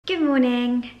Good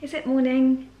morning. Is it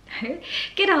morning? No.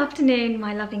 Good afternoon,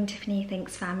 my loving Tiffany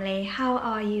Thinks family. How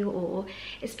are you all?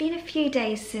 It's been a few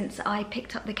days since I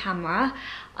picked up the camera.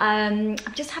 I'm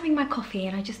just having my coffee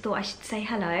and I just thought I should say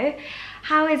hello.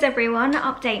 How is everyone?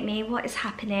 Update me. What is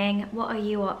happening? What are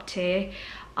you up to?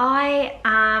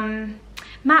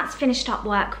 Matt's finished up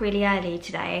work really early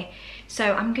today,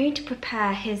 so I'm going to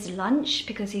prepare his lunch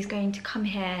because he's going to come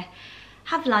here,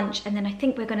 have lunch, and then I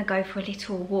think we're going to go for a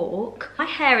little walk. My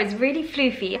hair is really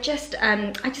floofy. I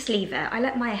just leave it. I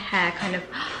let my hair kind of...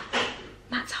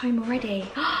 Matt's home already.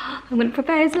 I'm going to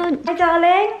prepare his lunch. Hi,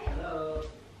 darling. Hello.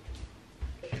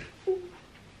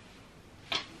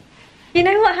 You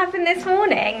know what happened this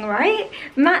morning, right?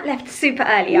 Matt left super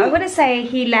early. I want to say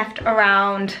he left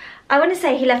around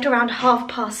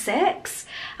 6:30,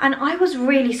 and I was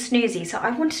really snoozy, so I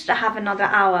wanted to have another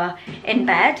hour in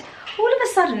bed. All of a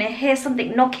sudden I hear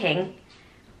something knocking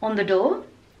on the door,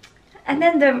 and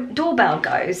then the doorbell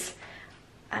goes,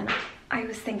 and I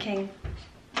was thinking,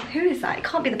 who is that? It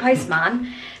can't be the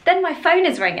postman. Then my phone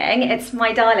is ringing. It's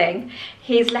my darling.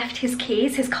 He's left his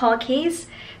keys, his car keys,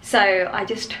 so I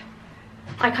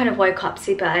kind of woke up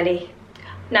super early.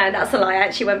 No, that's a lie. I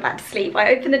actually went back to sleep.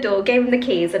 I opened the door, gave him the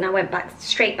keys, and I went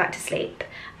straight back to sleep.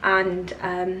 And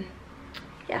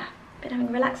yeah, been having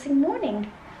a relaxing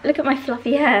morning. Look at my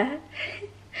fluffy hair.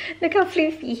 Look how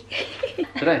floofy.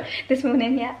 Today? This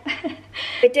morning, yeah.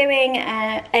 We're doing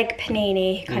an egg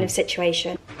panini kind of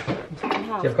situation. Do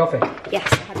you have coffee? Yes.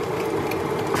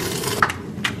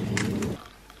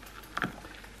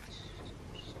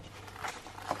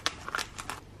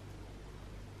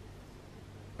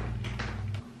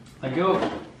 Thank you.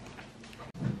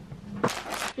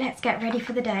 Let's get ready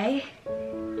for the day.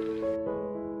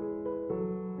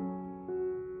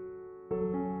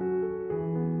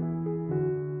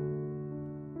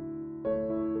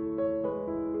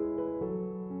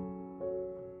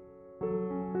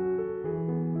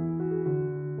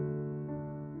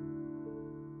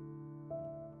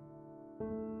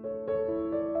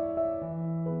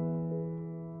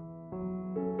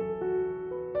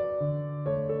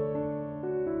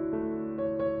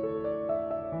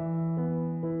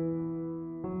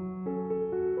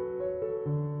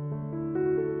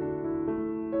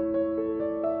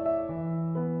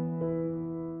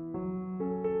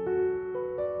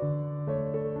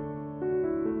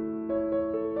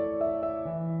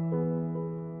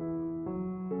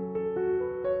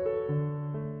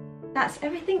 That's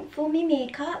everything for me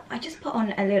makeup. I just put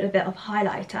on a little bit of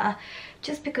highlighter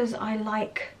just because I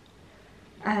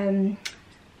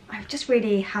just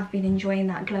really have been enjoying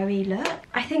that glowy look.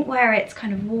 I think where it's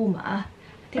kind of warmer, I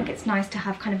think it's nice to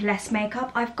have kind of less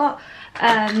makeup. I've got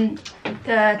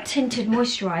the tinted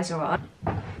moisturizer on.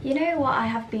 You know what I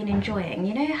have been enjoying?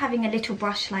 You know, having a little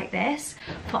brush like this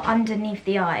for underneath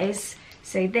the eyes.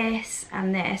 So this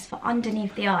and this for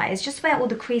underneath the eyes, just where all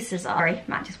the creases are. Sorry,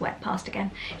 Matt just went past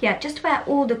again. Yeah, just where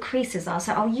all the creases are.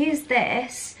 So I'll use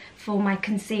this for my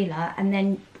concealer and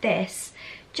then this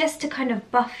just to kind of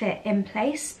buff it in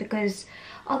place, because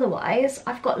otherwise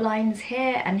I've got lines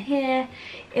here and here.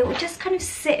 It will just kind of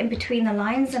sit in between the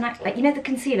lines, and like, you know, the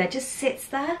concealer just sits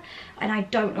there, and I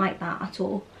don't like that at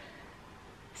all.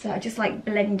 So I just like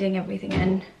blending everything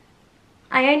in.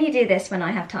 I only do this when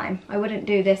I have time. I wouldn't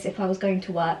do this if I was going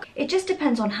to work. It just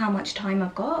depends on how much time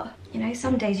I've got. You know,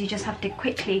 some days you just have to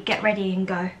quickly get ready and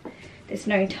go. There's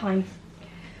no time.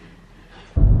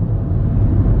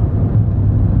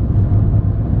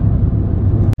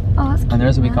 Oh, that's cute. And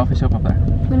there's a wee coffee shop up there.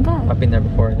 Wanna go? I've been there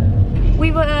before.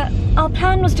 Yeah. Our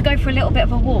plan was to go for a little bit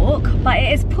of a walk, but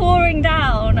it is pouring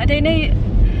down. I don't know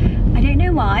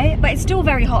why, but it's still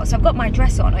very hot, so I've got my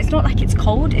dress on. It's not like it's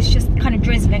cold, it's just kind of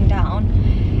drizzling down.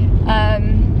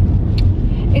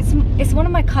 It's one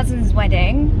of my cousin's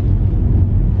wedding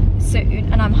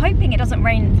soon, and I'm hoping it doesn't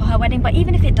rain for her wedding, but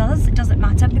even if it does, it doesn't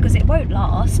matter because it won't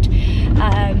last.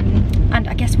 And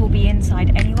I guess we'll be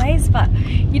inside anyways, but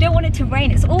you don't want it to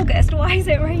rain. It's August, why is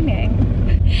it raining?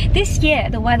 This year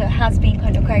the weather has been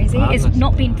kind of crazy. It's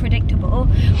not been predictable.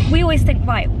 We always think,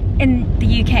 right, in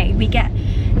the UK we get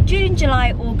June,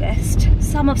 July, August,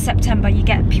 some of September you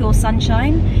get pure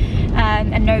sunshine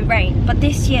and no rain, but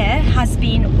this year has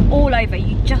been all over.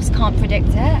 You just can't predict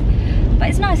it, but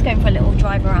it's nice going for a little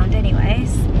drive around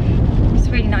anyways. It's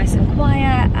really nice and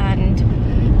quiet, and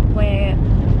we're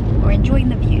enjoying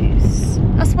the views.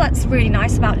 That's what's really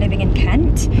nice about living in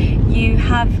Kent.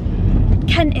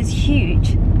 Kent is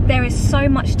huge. there is so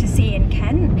much to see in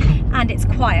Kent and it's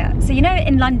quiet. So you know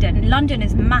in London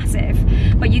is massive,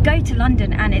 but you go to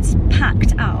London and it's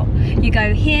packed out. You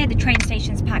go here, the train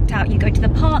station's packed out. You go to the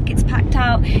park, it's packed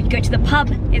out. You go to the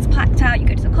pub, it's packed out. You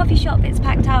go to the coffee shop, it's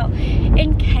packed out.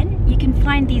 In Kent, you can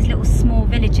find these little small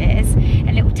villages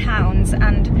and little towns,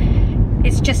 and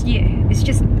it's just you. It's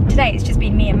just, today it's just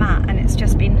been me and Matt, and it's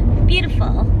just been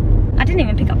beautiful. I didn't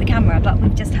even pick up the camera, but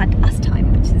we've just had us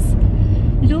time, which is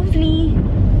lovely.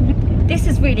 This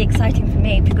is really exciting for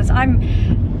me because I'm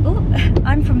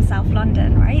from South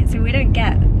London, right? So we don't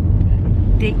get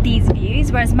these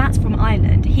views, whereas Matt's from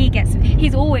Ireland.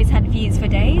 He's always had views for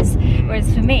days,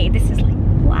 whereas for me, this is like,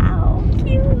 wow,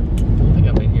 cute. I don't think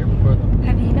I've been here before though.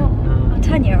 Have you not? No. I'll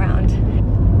turn you around.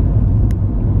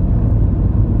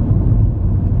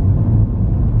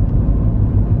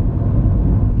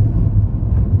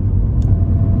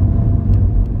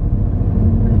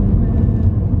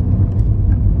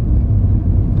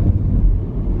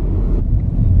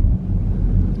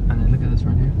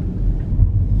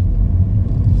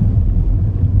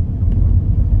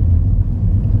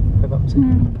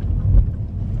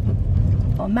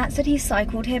 Well, Matt said he's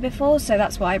cycled here before, so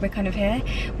that's why we're kind of here.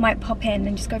 Might pop in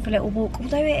and just go for a little walk,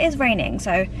 although it is raining,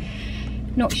 so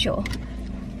not sure.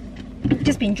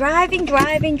 Just been driving.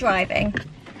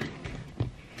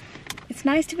 It's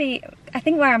nice to be, I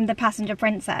think where I'm the passenger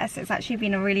princess, it's actually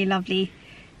been a really lovely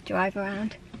drive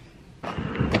around.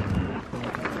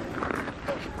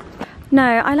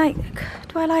 No,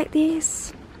 do I like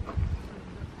these?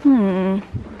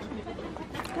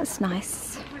 That's nice.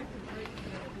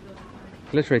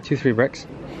 Literally 2-3 bricks,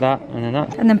 that and then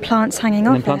that. And then plants hanging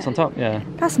off. And then plants on top, yeah.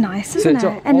 That's nice, isn't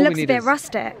it? And it looks a bit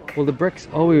rustic. Well, the bricks,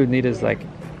 all we would need is like,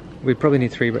 we'd probably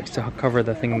need 3 bricks to cover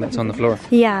the thing that's on the floor.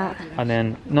 Yeah. And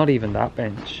then not even that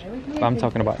bench, but I'm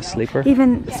talking about a sleeper.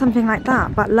 Even something like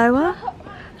that, but lower?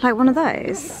 Like one of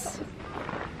those?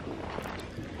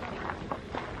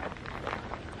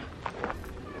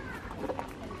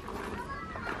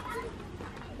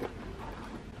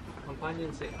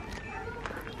 Companion seat.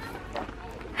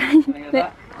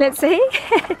 Let's see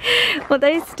what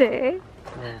those do.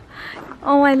 Yeah.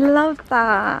 Oh, I love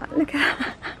that. Look at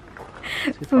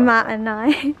that. For Matt and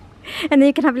I. And then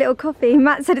you can have a little coffee.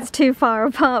 Matt said it's too far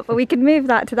apart, but we could move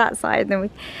that to that side. Then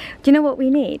do you know what we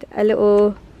need? A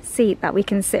little seat that we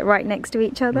can sit right next to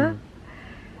each other.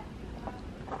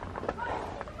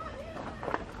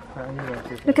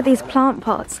 Look at these plant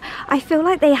pots. I feel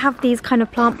like they have these kind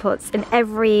of plant pots in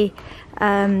every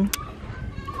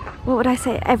what would I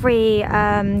say, every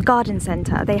garden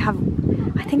centre. They have,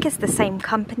 I think it's the same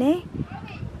company.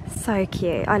 So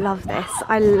cute. I love this.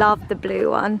 I love the blue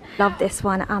one. Love this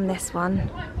one and this one.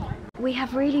 We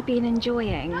have really been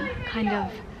enjoying kind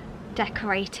of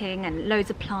decorating and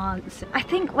loads of plants. I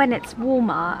think when it's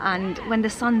warmer and when the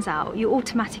sun's out, you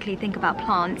automatically think about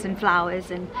plants and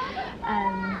flowers and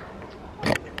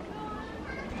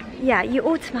yeah, you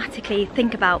automatically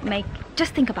think about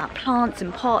just think about plants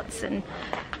and pots and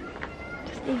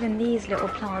just even these little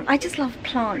plants. I just love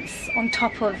plants on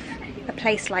top of a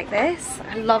place like this.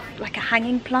 I love like a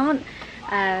hanging plant.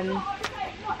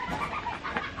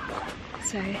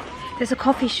 So there's a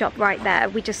coffee shop right there.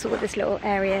 We just saw this little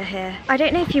area here. I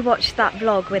don't know if you watched that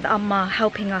vlog with Amma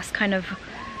helping us kind of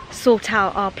sort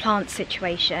out our plant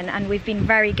situation, and we've been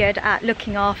very good at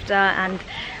looking after and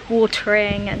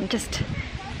watering and just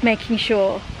making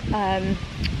sure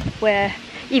we're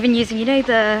even using, you know,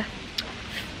 the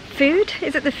food,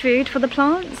 is it the food for the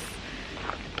plants?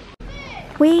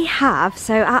 We have,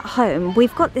 so at home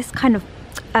we've got this kind of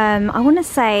I want to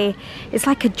say it's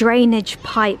like a drainage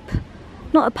pipe,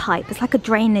 not a pipe, it's like a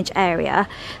drainage area,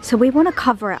 so we want to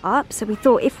cover it up. So we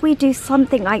thought if we do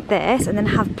something like this and then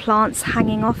have plants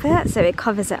hanging off it so it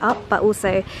covers it up but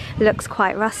also looks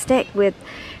quite rustic with,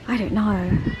 I don't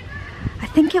know, I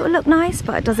think it would look nice,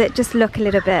 but does it just look a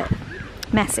little bit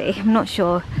messy? I'm not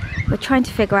sure. We're trying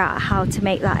to figure out how to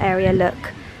make that area look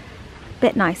a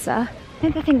bit nicer.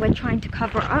 Another thing we're trying to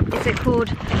cover up, is it called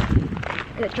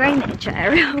the drainage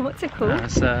area? What's it called?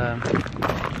 It's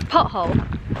pothole.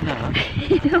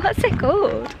 No. What's it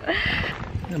called?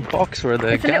 The box where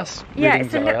the gas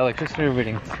readings are, electricity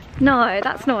readings. No,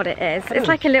 that's not what it is. It's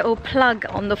like a little plug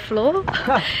on the floor.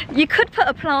 You could put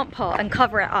a plant pot and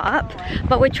cover it up,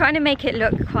 but we're trying to make it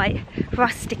look quite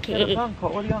rusticy.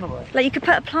 What are you on about? Like you could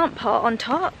put a plant pot on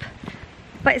top,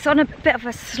 but it's on a bit of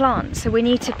a slant, so we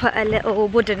need to put a little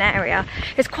wooden area.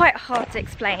 It's quite hard to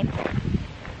explain.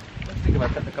 Let's think thinking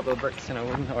about putting a couple of bricks in a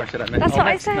wooden, or should I make? That's what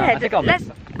I said. No, I think I'll mix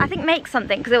them. I think make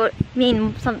something because it would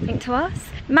mean something to us.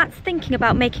 Matt's thinking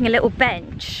about making a little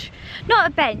bench. Not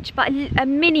a bench, but a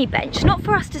mini bench. Not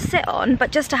for us to sit on,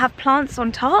 but just to have plants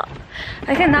on top.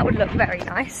 I think that would look very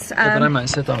nice. Yeah, but I might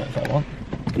sit on it if I want.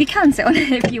 You can sit on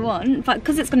it if you want, but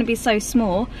because it's going to be so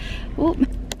small. Oh,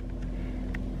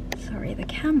 sorry, the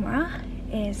camera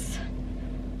is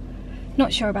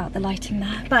not sure about the lighting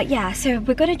there. But yeah, so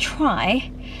we're going to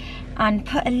try and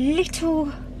put a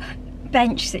little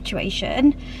bench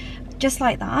situation just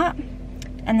like that,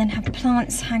 and then have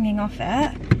plants hanging off it,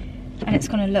 and it's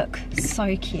going to look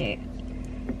so cute,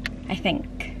 I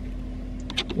think.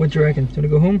 What do you reckon? Do you want to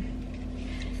go home?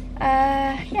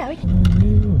 Yeah, we can.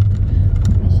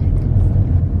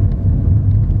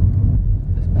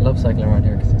 I love cycling around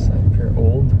here because it's like pure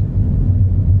old.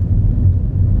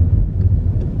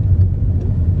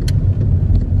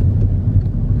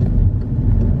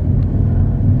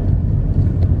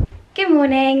 Good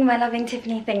morning, my loving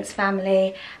Tiffany Thinks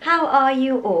family. How are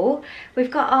you all? We've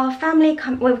got our family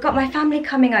we've got my family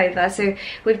coming over, so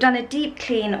we've done a deep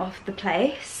clean of the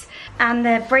place, and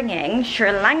they're bringing Sri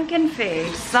Lankan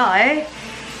food. So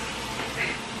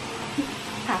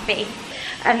happy.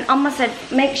 And Amma said,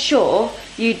 make sure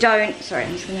you don't. Sorry,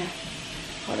 I'm just gonna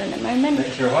hold on a moment.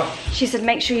 Make sure what? She said,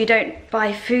 make sure you don't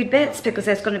buy food bits because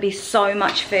there's going to be so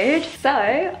much food. So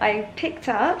I picked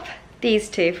up these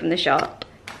two from the shop.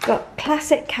 Got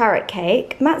classic carrot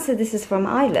cake. Matt said this is from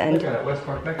Ireland. Look at it, West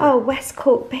Cork Bakery. Oh, West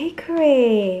Cork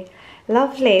Bakery.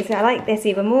 Lovely. So I like this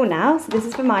even more now. So this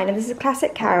is from Ireland. This is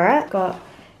classic carrot. Got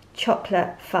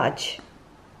chocolate fudge.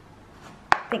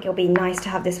 I think it'll be nice to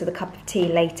have this with a cup of tea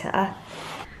later.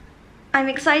 I'm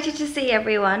excited to see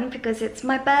everyone because it's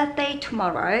my birthday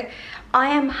tomorrow. I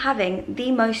am having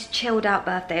the most chilled out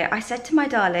birthday. I said to my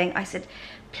darling, I said,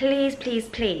 please, please,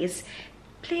 please,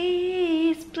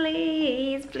 please,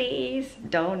 please, please,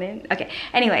 don't. Okay,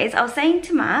 anyways, I was saying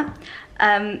to Matt,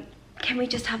 can we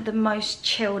just have the most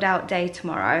chilled out day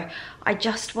tomorrow? I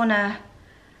just want to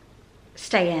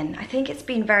stay in. I think it's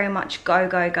been very much go,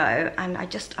 go, go, and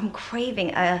I'm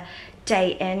craving a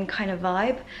day in kind of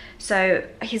vibe. So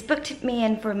he's booked me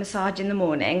in for a massage in the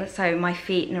morning, so my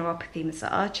feet neuropathy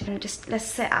massage, and just let's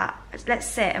sit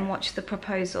and watch the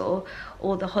proposal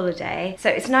or the holiday. So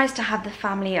it's nice to have the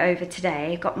family over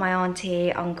today. Got my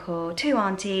auntie, uncle, two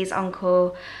aunties,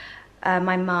 uncle,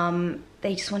 my mum.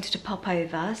 They just wanted to pop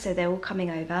over, so they're all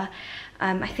coming over.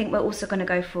 I think we're also going to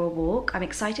go for a walk. I'm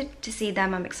excited to see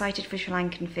them. I'm excited for Sri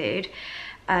Lankan food,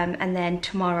 and then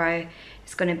tomorrow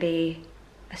is going to be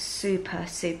a super,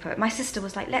 my sister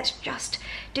was like, let's just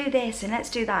do this and let's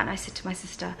do that, and I said to my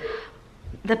sister,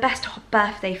 the best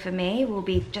birthday for me will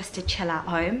be just to chill at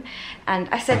home. And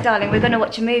I said, darling, we're going to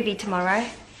watch a movie tomorrow.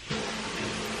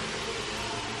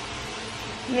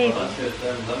 Movie.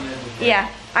 Yeah,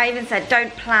 I even said,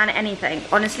 don't plan anything.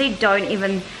 Honestly, don't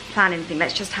even plan anything.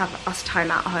 Let's just have us time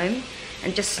at home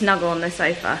and just snuggle on the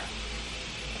sofa.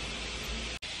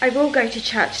 I will go to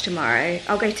church tomorrow.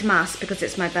 I'll go to mass because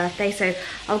it's my birthday, so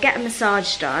I'll get a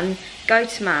massage done, go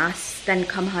to mass, then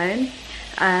come home.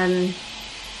 And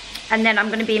then I'm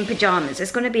going to be in pyjamas.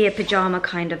 It's going to be a pyjama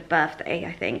kind of birthday,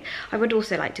 I think. I would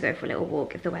also like to go for a little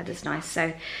walk if the weather's nice,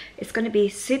 so it's going to be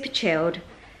super chilled.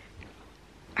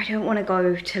 I don't want to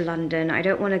go to London. I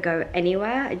don't want to go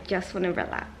anywhere. I just want to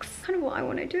relax. Kind of what I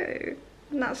want to do.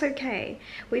 And that's okay.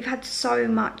 We've had so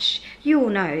much, you all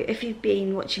know, if you've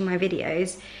been watching my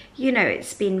videos, you know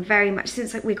it's been very much,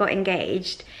 since we got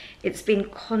engaged, it's been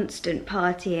constant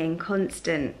partying,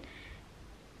 constant,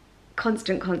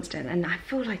 and I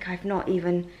feel like I've not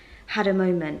even had a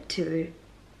moment to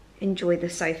enjoy the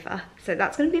sofa. So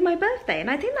that's going to be my birthday,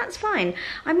 and I think that's fine.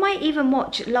 I might even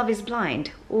watch Love is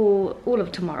Blind all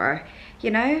of tomorrow,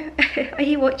 you know? Are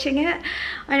you watching it?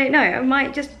 I don't know, I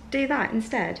might just do that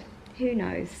instead. Who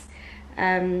knows?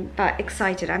 But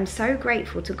excited. I'm so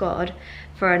grateful to God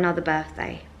for another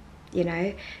birthday, you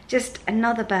know, just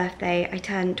another birthday. I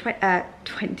turn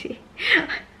 20.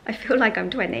 I feel like I'm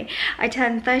 20. I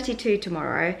turn 32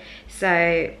 tomorrow, so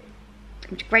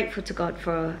I'm grateful to God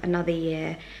for another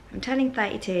year. I'm turning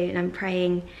 32 and I'm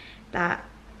praying that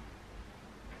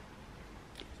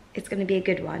it's going to be a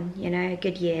good one, you know, a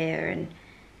good year. And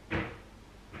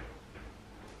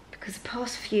because the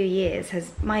past few years I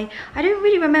don't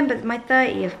really remember my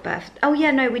 30th birthday. Oh yeah,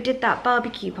 no, we did that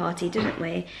barbecue party, didn't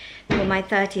we, for my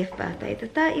 30th birthday. The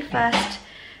 31st,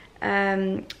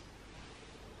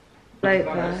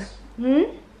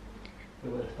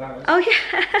 oh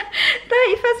yeah,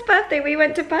 31st birthday we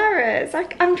went to Paris.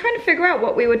 I'm trying to figure out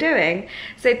what we were doing.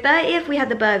 So 30th we had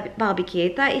the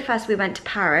barbecue, 31st we went to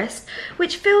Paris,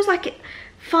 which feels like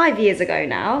 5 years ago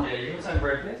now. Yeah, you sound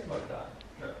very pleased about that.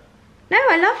 No,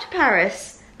 I loved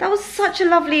Paris. That was such a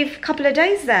lovely couple of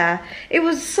days there. It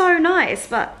was so nice,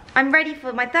 but I'm ready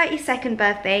for my 32nd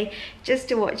birthday just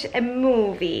to watch a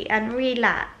movie and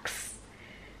relax.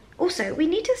 Also, we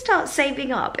need to start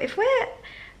saving up. If we're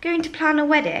going to plan a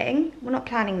wedding, we're not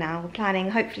planning now, we're planning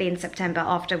hopefully in September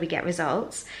after we get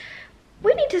results.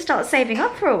 We need to start saving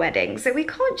up for a wedding, so we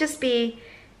can't just be,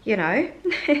 you know.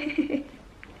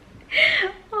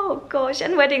 Oh gosh,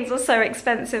 and weddings are so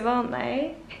expensive, aren't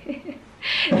they?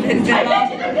 They're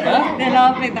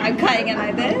laughing that I'm cutting it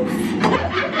like this.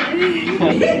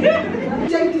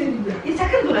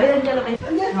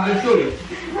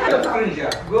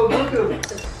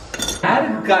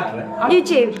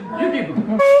 YouTube.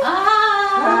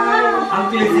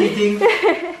 Uncle is eating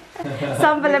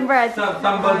Sambal and bread.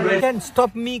 sambal bread. You can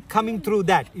stop me coming through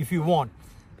that if you want.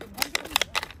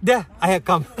 There, I have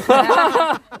come.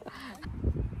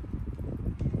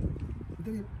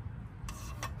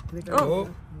 Oh.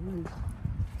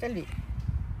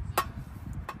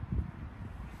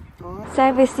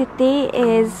 So Visiti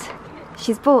is,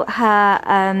 she's bought her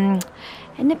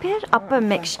appam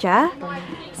mixture.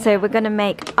 So we're gonna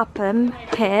make appam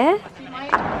here.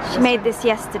 She made this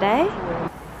yesterday.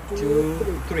 2,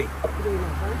 3.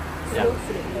 Yeah.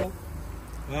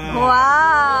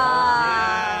 Wow!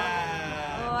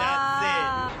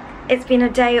 It's been a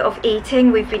day of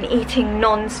eating. We've been eating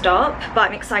non-stop, but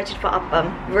I'm excited for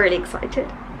appam. Really excited.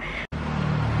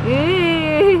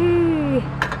 Ooh.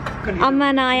 Amma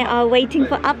and I are waiting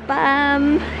for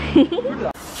appam.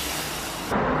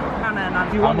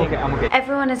 I'm okay.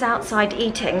 Everyone is outside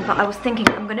eating, but I was thinking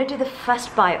I'm gonna do the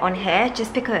first bite on here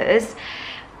just because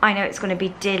I know it's gonna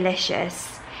be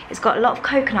delicious. It's got a lot of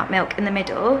coconut milk in the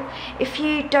middle. If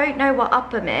you don't know what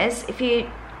appam is, if you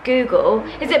Google,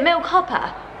 is it milk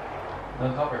hopper?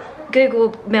 Milk hoppers.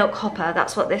 Google milk hopper,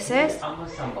 that's what this is.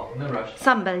 Sambal, no rush.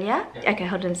 Sambal, yeah? Yeah. Okay,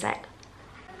 hold on a sec.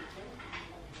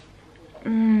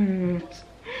 Mmm.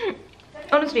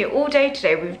 Honestly, all day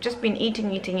today we've just been eating.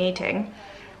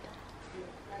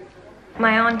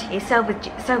 My auntie,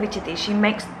 Selvi, she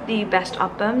makes the best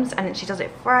appams and she does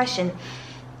it fresh, and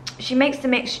she makes the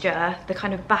mixture, the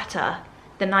kind of batter,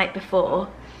 the night before,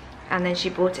 and then she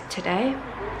bought it today.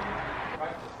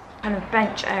 Kind of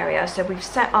bench area, so we've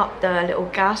set up the little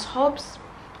gas hobs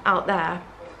out there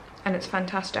and it's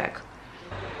fantastic.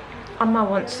 Amma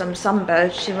wants some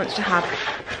sambal. She wants to have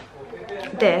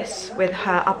this with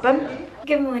her appam.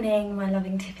 Good morning, my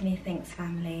loving Tiffany Thinks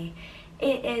family.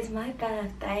 It is my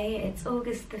birthday. It's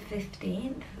August the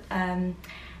 15th.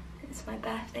 It's my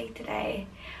birthday today.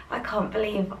 I can't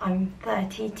believe I'm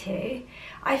 32.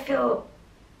 I still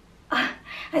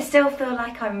feel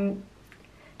like I'm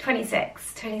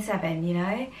 26, 27, you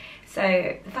know? So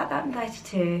the fact that I'm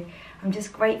 32, I'm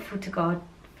just grateful to God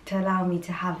to allow me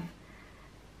to have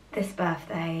this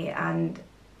birthday, and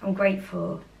I'm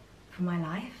grateful for my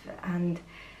life, and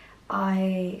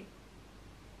I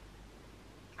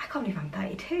can't believe I'm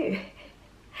 32.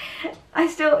 I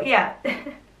still, yeah.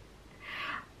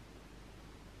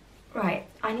 Right,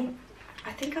 I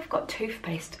think I've got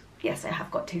toothpaste. Yes, I have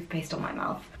got toothpaste on my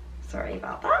mouth. Sorry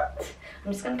about that.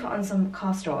 I'm just gonna put on some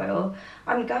castor oil.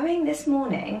 This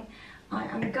morning, I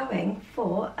am going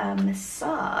for a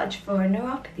massage, for a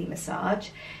neuropathy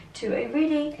massage, to a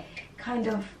really kind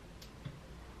of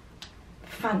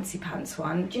fancy pants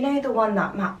one. Do you know the one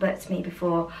that Matt booked me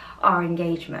before our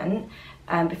engagement,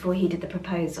 before he did the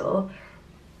proposal?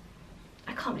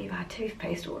 I can't believe I had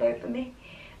toothpaste all over me.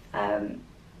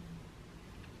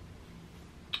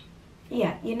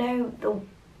 Yeah, you know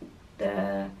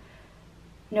the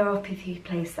neuropathy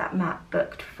place that Matt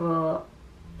booked for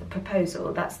the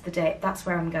proposal, that's the day, that's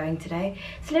where I'm going today.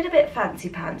 It's a little bit fancy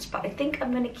pants, but I think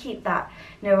I'm going to keep that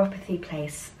neuropathy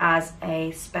place as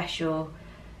a special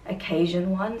occasion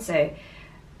one. So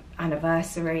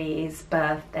anniversaries,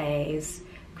 birthdays,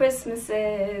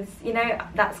 Christmases, you know,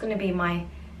 that's going to be my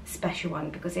special one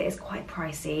because it is quite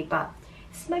pricey, but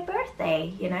it's my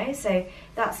birthday, you know, so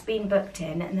that's been booked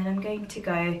in, and then I'm going to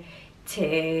go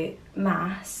to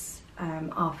Mass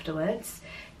afterwards,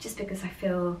 just because I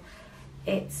feel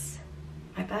it's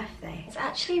my birthday. It's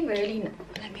actually really,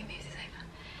 let me move this over.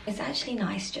 It's actually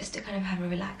nice just to kind of have a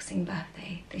relaxing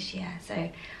birthday this year, so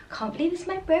I can't believe it's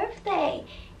my birthday.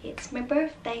 It's my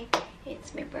birthday.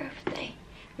 It's my birthday.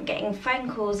 I'm getting phone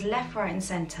calls left, right and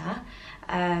centre.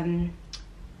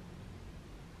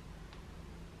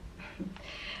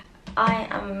 I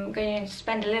am going to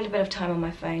spend a little bit of time on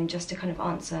my phone just to kind of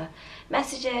answer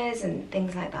messages and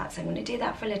things like that. So I'm going to do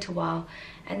that for a little while,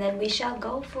 and then we shall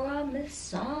go for a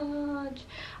massage.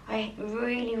 I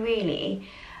really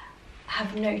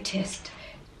have noticed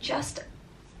just,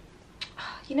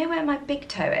 you know where my big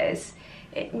toe is?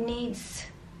 It needs,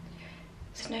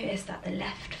 just notice that the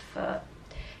left foot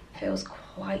feels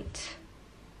quite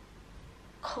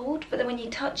cold, but then when you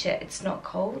touch it, it's not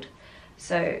cold.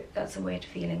 So that's a weird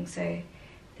feeling. So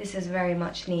this is very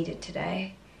much needed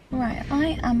today. Right,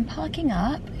 I am parking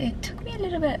up. It took me a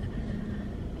little bit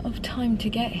of time to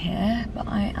get here, but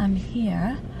I am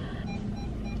here.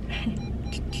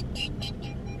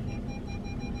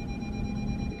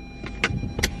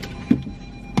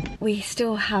 We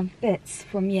still have bits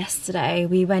from yesterday.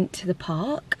 We went to the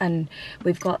park and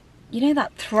we've got, you know,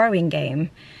 that throwing game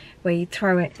where you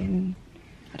throw it in,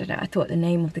 I don't know, I thought the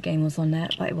name of the game was on there,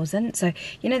 but it wasn't. So,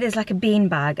 you know, there's like a bean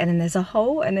bag and then there's a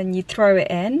hole and then you throw it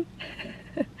in.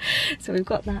 So we've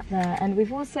got that there. And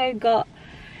we've also got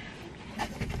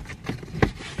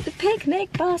the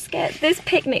picnic basket. This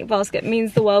picnic basket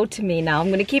means the world to me now. I'm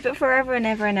going to keep it forever and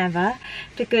ever and ever,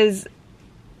 because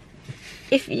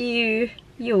if you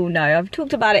all know, I've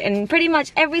talked about it in pretty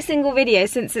much every single video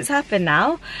since it's happened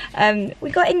now. We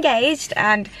got engaged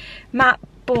and Matt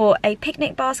bought a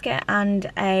picnic basket and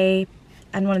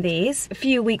one of these a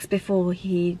few weeks before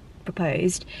he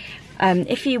proposed.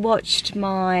 If you watched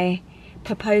my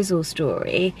proposal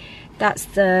story, that's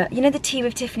the, you know, the Tea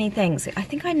with Tiffany things. I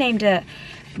think I named it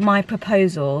My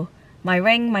Proposal, My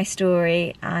Ring, My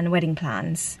Story and Wedding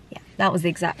Plans. Yeah, that was the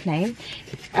exact name.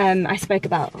 I spoke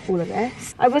about all of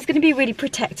this. I was going to be really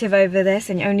protective over this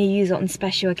and only use it on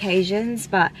special occasions,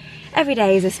 but every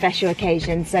day is a special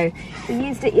occasion, so we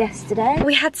used it yesterday.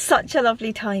 We had such a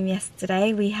lovely time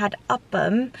yesterday. We had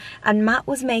Upham and Matt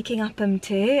was making Upham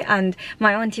too, and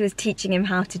my auntie was teaching him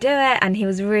how to do it, and he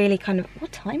was really kind of,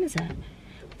 what time is it?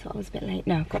 I thought I was a bit late.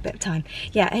 No, I've got a bit of time.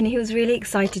 Yeah, and he was really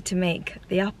excited to make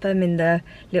the Upham in the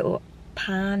little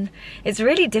pan. It's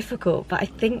really difficult, but I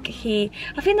think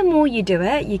the more you do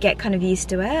it, you get kind of used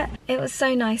to it. It was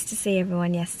so nice to see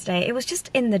everyone yesterday. It was just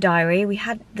in the diary. We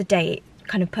had the date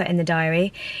kind of put in the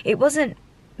diary. It wasn't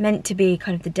meant to be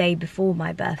kind of the day before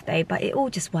my birthday, but it all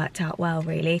just worked out well,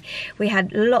 really. We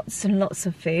had lots and lots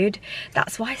of food.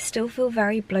 That's why I still feel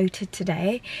very bloated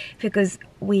today, because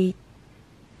we're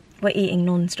eating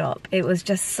non-stop. It was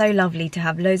just so lovely to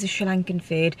have loads of Sri Lankan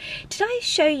food. Did I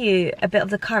show you a bit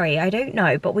of the curry? I don't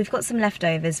know, but we've got some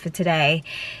leftovers for today.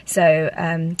 So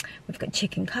we've got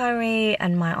chicken curry,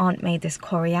 and my aunt made this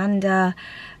coriander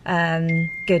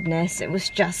goodness. It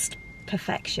was just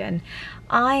perfection.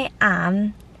 I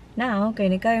am now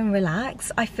going to go and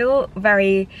relax. I feel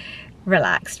very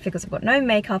relaxed because I've got no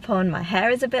makeup on, my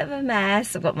hair is a bit of a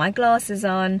mess, I've got my glasses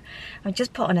on. I've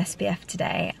just put on SPF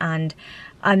today, and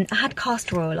I had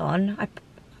castor oil on.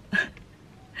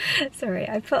 Sorry,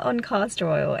 I put on castor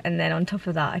oil and then on top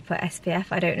of that I put SPF.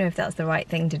 I don't know if that's the right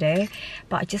thing to do,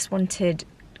 but I just wanted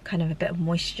kind of a bit of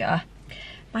moisture.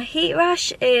 My heat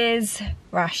rash is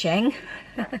rashing.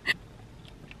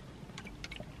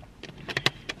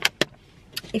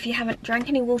 If you haven't drank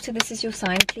any water, this is your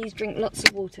sign. Please drink lots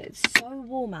of water. It's so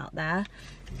warm out there.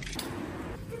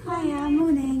 Hiya,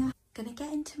 morning. Gonna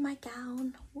get into my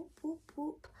gown. Whoop, whoop,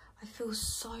 whoop. I feel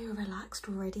so relaxed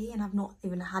already, and I've not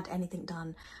even had anything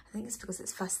done. I think it's because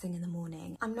it's first thing in the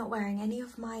morning. I'm not wearing any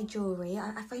of my jewellery.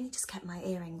 I've only just kept my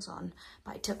earrings on,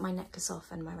 but I took my necklace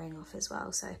off and my ring off as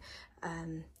well. So,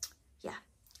 yeah,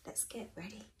 let's get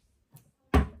ready.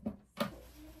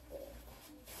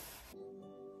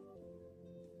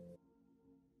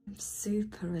 I'm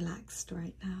super relaxed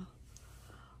right now.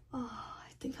 Oh, I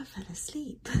think I fell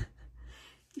asleep.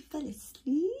 You fell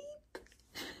asleep?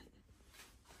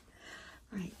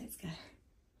 Right, let's go.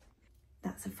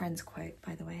 That's a friend's quote,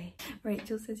 by the way.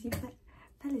 Rachel says you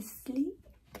fell asleep.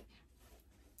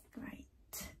 Right.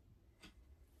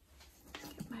 Let's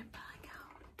get my bag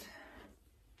out.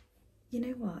 You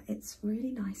know what? It's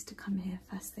really nice to come here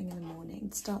first thing in the morning,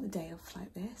 to start the day off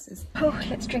like this. Oh,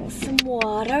 let's drink some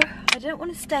water. I don't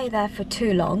want to stay there for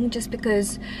too long, just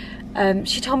because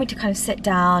she told me to kind of sit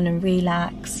down and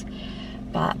relax,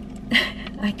 but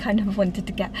I kind of wanted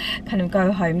to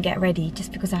go home, get ready,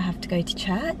 just because I have to go to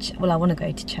church. Well, I want to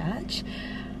go to church.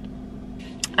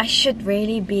 I should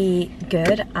really be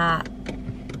good at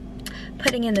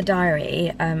putting in the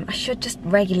diary. I should just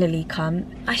regularly come.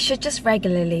 I should just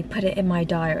regularly put it in my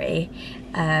diary,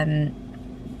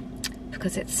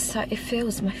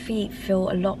 because my feet feel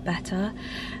a lot better,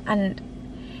 and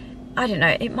I don't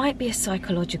know, it might be a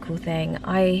psychological thing.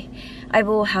 I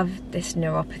will have this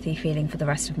neuropathy feeling for the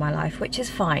rest of my life, which is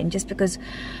fine, just because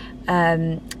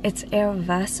it's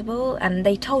irreversible, and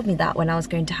they told me that when I was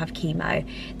going to have chemo.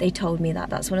 They told me that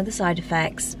that's one of the side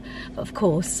effects, but of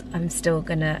course I'm still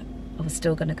gonna I was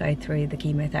still going to go through the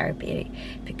chemotherapy,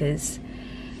 because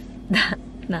that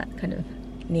kind of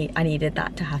I needed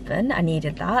that to happen. I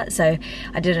needed that, so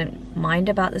I didn't mind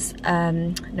about this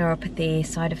neuropathy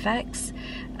side effects,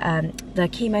 the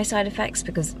chemo side effects,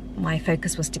 because my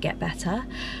focus was to get better.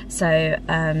 So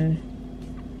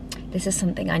this is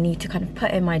something I need to kind of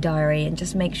put in my diary and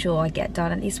just make sure I get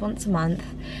done at least once a month,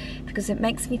 because it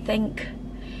makes me think,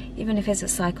 even if it's a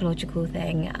psychological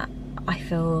thing, I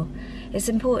feel it's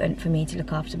important for me to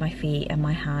look after my feet and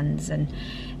my hands. And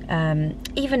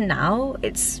even now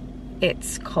it's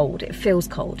cold, it feels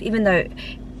cold, even though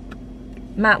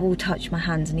Matt will touch my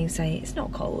hands and he'll say it's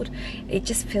not cold, it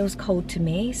just feels cold to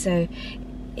me. So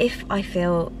if I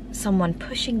feel someone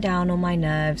pushing down on my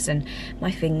nerves and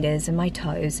my fingers and my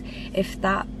toes, if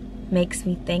that makes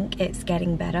me think it's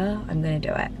getting better, I'm going to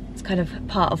do it. It's kind of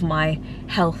part of my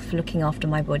health, looking after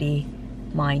my body,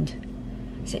 mind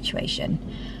situation.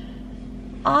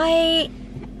 I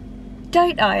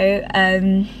don't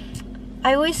know,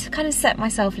 I always kind of set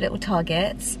myself little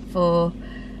targets for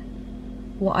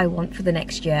what I want for the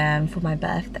next year and for my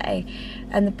birthday,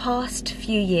 and the past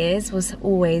few years was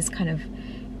always kind of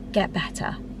get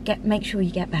better, make sure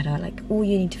you get better. Like, all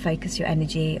you need to focus your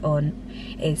energy on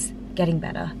is getting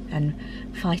better and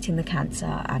fighting the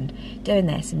cancer and doing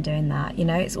this and doing that, you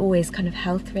know. It's always kind of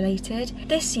health related.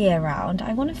 This year round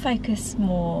I want to focus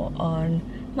more on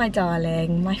my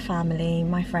darling, my family,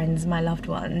 my friends, my loved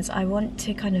ones. I want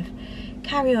to kind of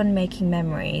carry on making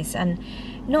memories, and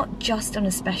not just on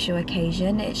a special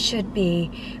occasion. It should be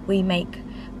we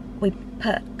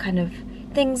put kind of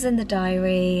things in the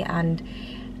diary, and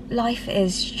life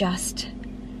is just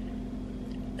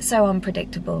so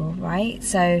unpredictable, right?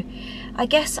 So I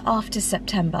guess after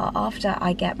September, after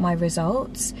I get my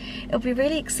results, it'll be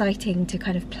really exciting to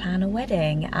kind of plan a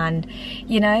wedding, and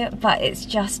you know, but it's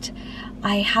just,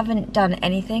 I haven't done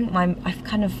anything. I've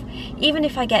kind of, even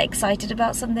if I get excited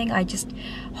about something, I just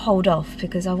hold off,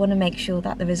 because I want to make sure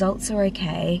that the results are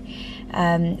okay.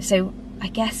 So I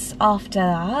guess after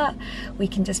that we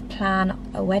can just plan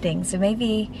a wedding. So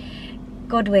maybe,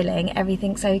 God willing,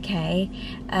 everything's okay.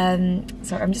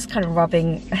 Sorry, I'm just kind of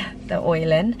rubbing the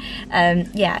oil in.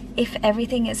 Yeah, if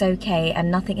everything is okay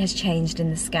and nothing has changed in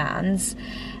the scans,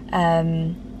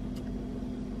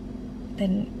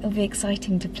 then it'll be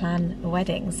exciting to plan a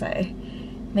wedding. So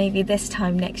maybe this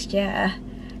time next year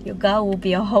your girl will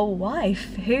be a whole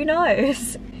wife. Who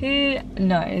knows? Who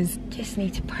knows? Just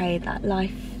need to pray that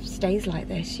life stays like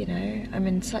this, you know. I'm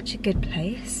in such a good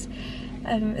place.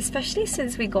 Especially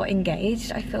since we got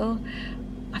engaged, I feel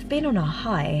I've been on a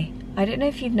high. I don't know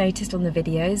if you've noticed on the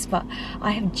videos, but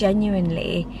I have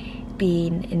genuinely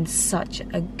been in such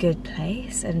a good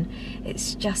place, and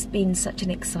it's just been such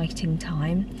an exciting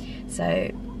time.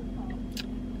 So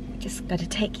just gotta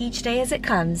take each day as it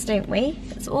comes, don't we?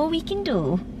 That's all we can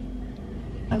do.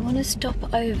 I want to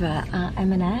stop over at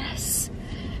M&S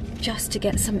just to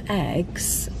get some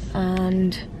eggs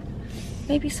and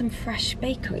maybe some fresh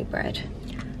bakery bread.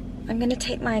 I'm going to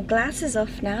take my glasses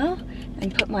off now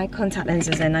and put my contact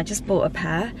lenses in. I just bought a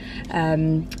pair,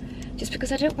 just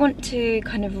because I don't want to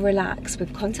kind of relax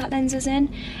with contact lenses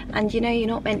in, and you know, you're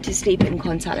not meant to sleep in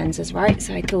contact lenses, right?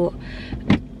 So I thought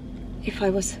if I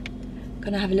was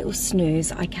going to have a little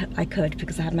snooze, I could,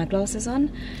 because I had my glasses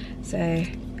on. So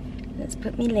let's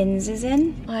put my lenses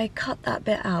in. I cut that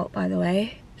bit out, by the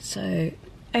way, so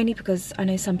only because I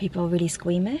know some people are really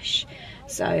squeamish.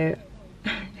 So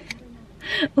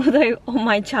although on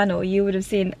my channel you would have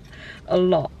seen a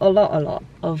lot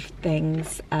of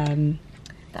things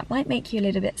that might make you a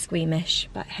little bit squeamish,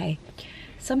 but hey,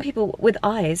 some people with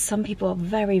eyes, some people are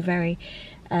very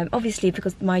obviously,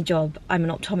 because my job, I'm an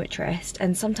optometrist,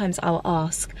 and sometimes I'll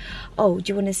ask, oh,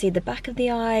 do you want to see the back of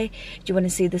the eye, do you want to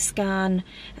see the scan?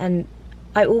 And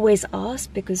I always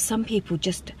ask, because some people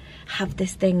just have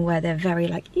this thing where they're very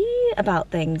like about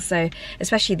things, so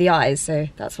especially the eyes, so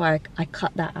that's why I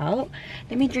cut that out.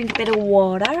 Let me drink a bit of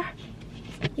water.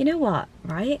 You know what,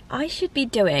 right? I should be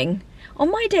doing,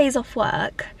 on my days off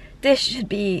work, this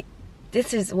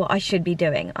is what I should be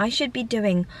doing. I should be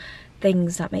doing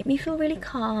things that make me feel really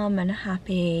calm and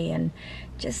happy and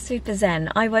just super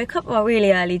zen. I woke up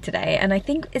really early today, and I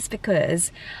think it's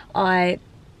because I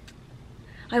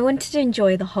wanted to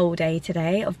enjoy the whole day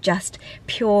today of just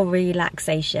pure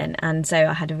relaxation, and so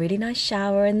I had a really nice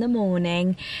shower in the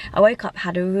morning. I woke up,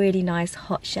 had a really nice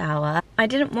hot shower. I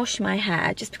didn't wash my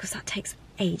hair just because that takes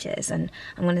ages, and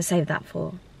I'm going to save that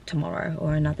for tomorrow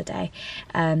or another day.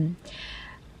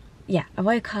 Yeah, I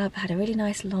woke up, had a really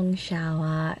nice long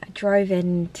shower, I drove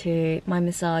into my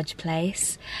massage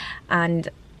place, and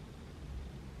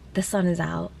the sun is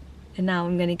out. And now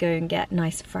I'm gonna go and get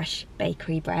nice fresh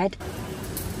bakery bread.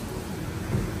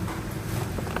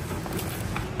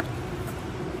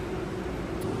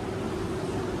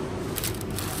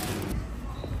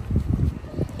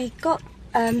 I got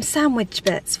sandwich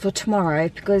bits for tomorrow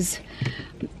because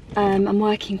I'm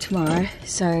working tomorrow,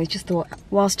 so just thought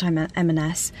whilst I'm at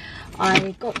M&S,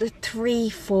 I got the 3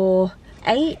 for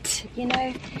 $8, you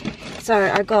know. So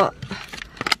I got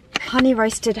honey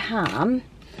roasted ham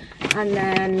and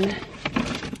then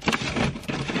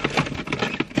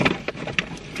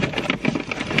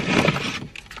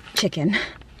chicken.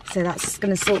 So that's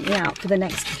going to sort me out for the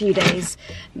next few days,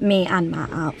 me and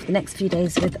Matt out for the next few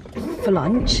days for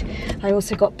lunch. I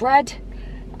also got bread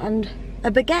and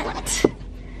a baguette.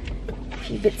 A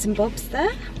few bits and bobs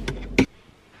there.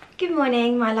 Good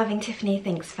morning, my loving Tiffany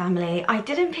Thinks family. I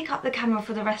didn't pick up the camera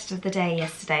for the rest of the day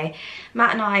yesterday.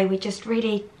 Matt and I, we just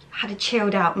really had a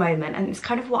chilled out moment, and it's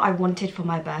kind of what I wanted for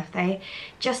my birthday.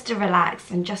 Just to relax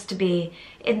and just to be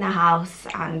in the house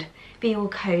and be all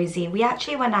cozy. We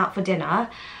actually went out for dinner,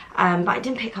 but I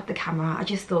didn't pick up the camera. I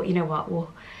just thought, you know what,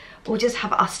 we'll just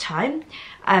have us time.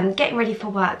 Getting ready for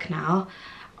work now.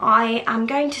 I am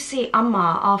going to see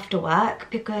Amma after work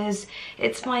because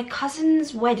it's my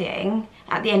cousin's wedding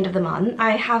at the end of the month.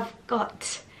 I have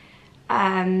got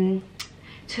to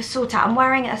sort out. I'm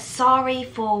wearing a sari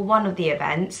for one of the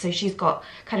events, so she's got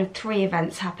kind of 3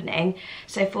 events happening.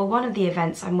 So for one of the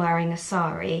events I'm wearing a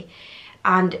sari,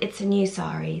 and it's a new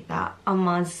sari that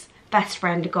Amma's best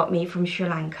friend got me from Sri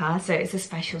Lanka, so it's a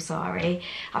special sari.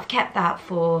 I've kept that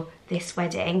for this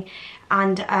wedding.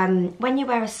 And when you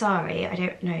wear a sari, I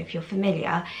don't know if you're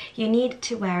familiar, you need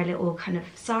to wear a little kind of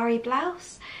sari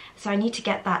blouse. So I need to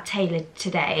get that tailored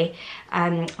today.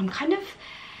 I'm kind of,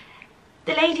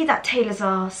 the lady that tailors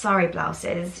our sari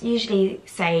blouses usually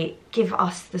say, give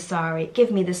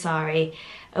me the sari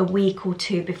a week or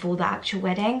 2 before the actual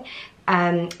wedding.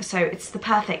 So it's the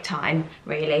perfect time,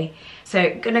 really.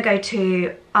 So gonna go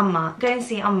to Amma, go and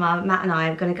see Amma. Matt and I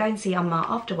are gonna go and see Amma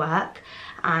after work,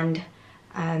 and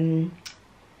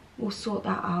we'll sort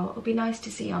that out. It'll be nice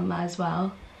to see Amma as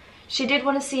well. She did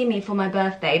want to see me for my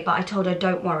birthday, but I told her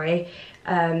don't worry,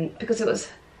 because it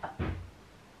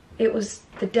was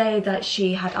the day that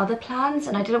she had other plans,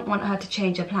 and I didn't want her to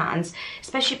change her plans,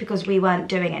 especially because we weren't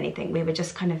doing anything. We were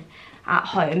just kind of at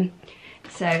home.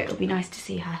 So it'll be nice to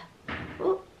see her.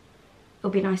 Ooh. It'll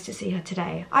be nice to see her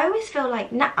today. I always feel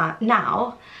like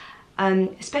now,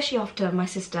 especially after my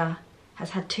sister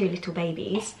has had 2 little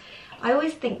babies, I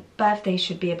always think birthdays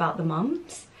should be about the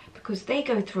mums, because they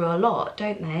go through a lot,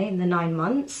 don't they, in the 9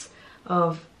 months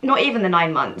of, not even the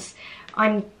 9 months.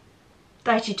 I'm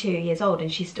 32 years old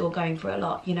and she's still going through a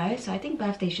lot, you know, so I think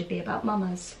birthdays should be about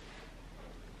mamas.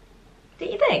 Do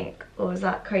you think? Or is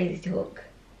that crazy talk?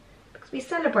 Because we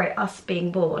celebrate us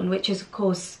being born, which is of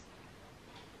course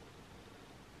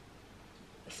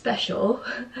special.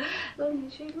 As long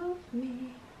as you love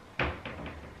me.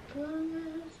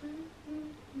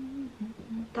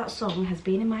 That song has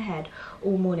been in my head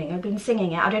all morning. I've been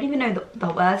singing it. I don't even know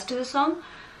the words to the song.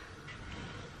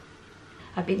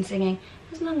 I've been singing,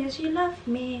 as long as you love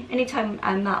me. Anytime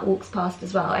Matt walks past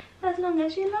as well. As long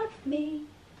as you love me.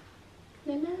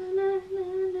 Na, na, na, na,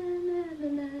 na, na,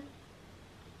 na.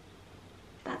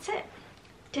 That's it.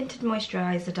 Tinted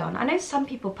moisturiser done. I know some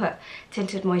people put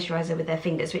tinted moisturiser with their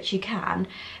fingers, which you can.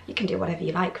 You can do whatever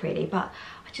you like really, but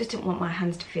I just didn't want my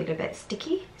hands to feel a bit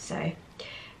sticky. So,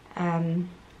 and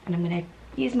I'm going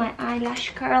to use my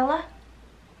eyelash curler.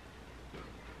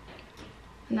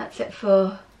 And that's it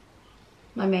for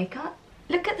my makeup.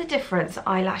 Look at the difference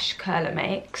eyelash curler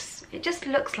makes. It just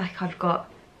looks like I've got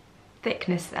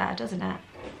thickness there, doesn't it?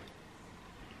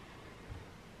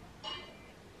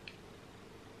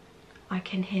 I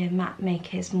can hear Matt make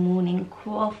his morning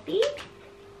coffee.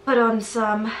 Put on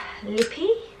some lippy.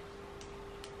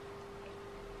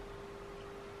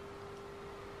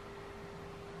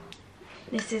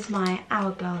 This is my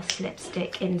Hourglass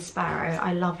lipstick in Sparrow.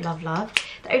 I love, love, love.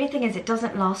 The only thing is it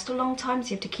doesn't last a long time, so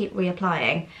you have to keep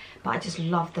reapplying. But I just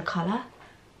love the colour.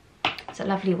 It's a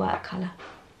lovely work colour.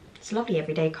 It's a lovely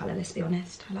everyday colour, let's be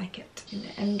honest. I like it.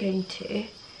 And I'm going to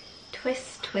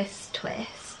twist, twist,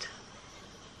 twist.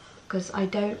 Because I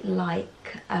don't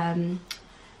like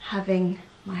having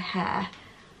my hair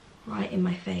right in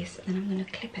my face. And then I'm going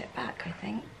to clip it back, I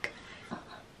think.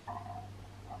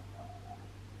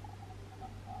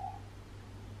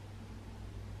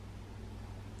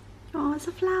 Oh, it's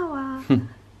a flower.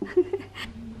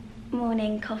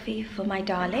 Morning coffee for my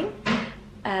darling.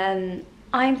 I'm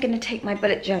going to take my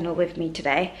bullet journal with me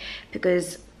today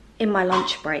because in my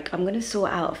lunch break, I'm going to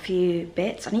sort out a few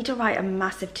bits. I need to write a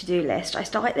massive to-do list. I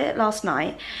started it last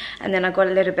night and then I got a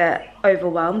little bit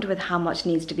overwhelmed with how much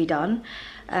needs to be done.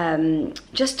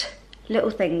 Just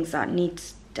little things that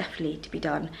needs definitely to be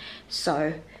done.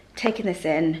 So taking this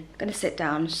in, I'm going to sit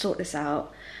down, sort this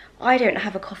out. I don't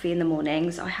have a coffee in the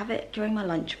mornings. I have it during my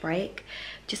lunch break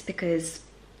just because,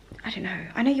 I don't know.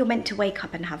 I know you're meant to wake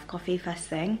up and have coffee first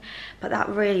thing, but that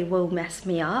really will mess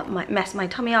me up, mess my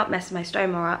tummy up, mess my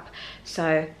stomach up.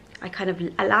 So I kind of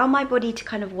allow my body to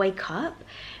kind of wake up,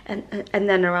 and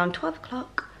then around 12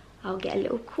 o'clock, I'll get a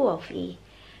little coffee.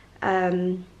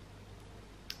 I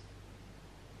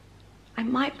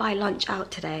might buy lunch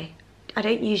out today. I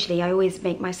don't usually, I always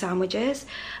make my sandwiches,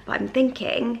 but I'm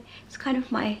thinking it's kind of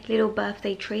my little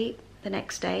birthday treat the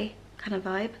next day kind of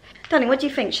vibe. Darling, what do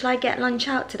you think? Shall I get lunch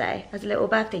out today as a little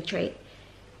birthday treat?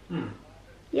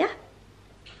 Yeah?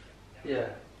 Yeah.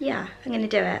 Yeah, I'm gonna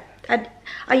do it.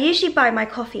 I usually buy my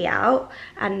coffee out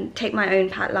and take my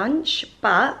own packed lunch,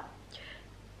 but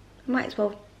I might as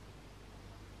well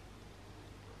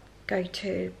go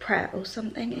to Pret or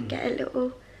something and get a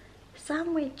little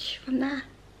sandwich from there.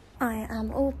 I am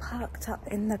all parked up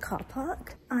in the car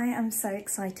park. I am so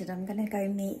excited. I'm gonna go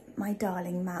meet my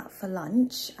darling Matt for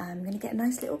lunch. I'm gonna get a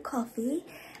nice little coffee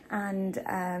and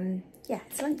yeah,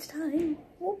 it's lunchtime.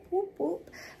 Whoop, whoop, whoop.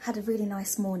 Had a really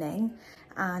nice morning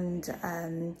and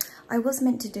I was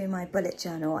meant to do my bullet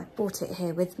journal. I brought it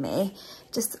here with me.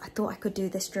 I thought I could do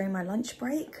this during my lunch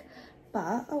break,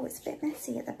 but oh, it's a bit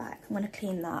messy at the back. I'm gonna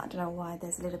clean that. I don't know why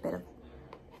there's a little bit of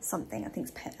something. I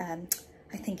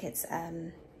think it's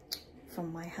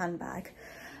from my handbag.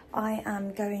 I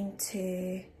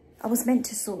was meant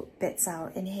to sort bits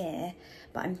out in here,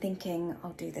 but I'm thinking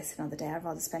I'll do this another day. I'd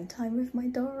rather spend time with my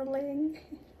darling.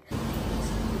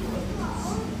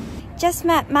 Just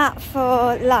met Matt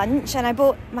for lunch and I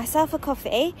bought myself a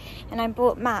coffee and I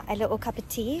bought Matt a little cup of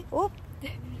tea. Oh,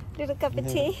 little cup of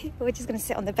tea. We're just gonna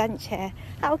sit on the bench here.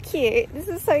 How cute, this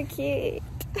is so cute.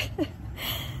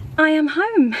 I am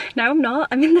home. No, I'm not,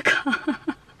 I'm in the car.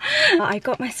 I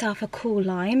got myself a cool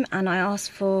lime and I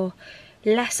asked for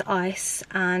less ice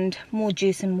and more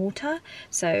juice and water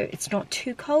so it's not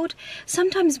too cold.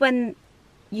 Sometimes when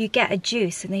you get a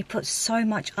juice and they put so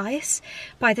much ice,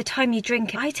 by the time you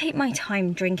drink it, I take my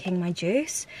time drinking my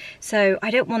juice, so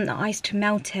I don't want the ice to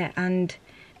melt it and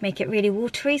make it really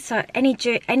watery. So any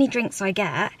drinks I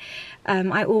get,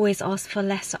 I always ask for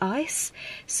less ice.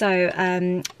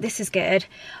 So this is good.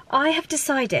 I have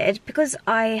decided, because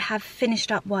I have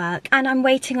finished up work and I'm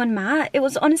waiting on Matt, it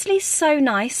was honestly so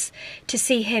nice to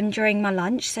see him during my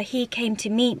lunch. So he came to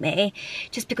meet me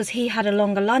just because he had a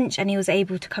longer lunch and he was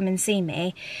able to come and see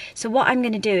me. So what I'm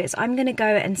going to do is I'm going to go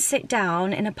and sit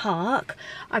down in a park.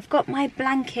 I've got my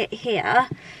blanket here.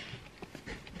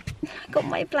 I got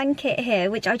my blanket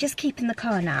here, which I just keep in the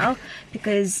car now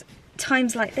because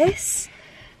times like this,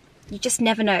 you just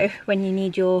never know when you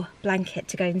need your blanket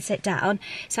to go and sit down.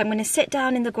 So I'm going to sit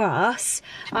down in the grass.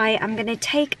 I am going to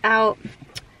take out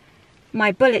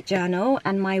my bullet journal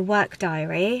and my work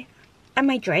diary and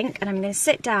my drink, and I'm going to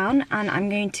sit down and I'm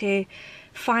going to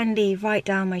finally write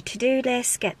down my to-do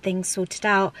list, get things sorted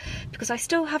out, because I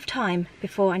still have time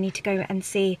before I need to go and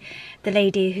see the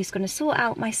lady who's going to sort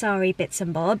out my sari bits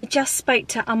and bobs. I just spoke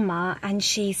to Amma and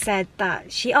she said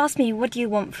that, she asked me, what do you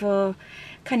want for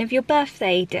kind of your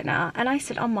birthday dinner? And I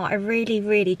said, Amma, I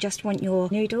really just want your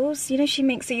noodles. You know, she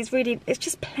makes these really, it's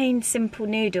just plain simple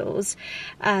noodles.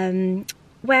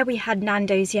 Where we had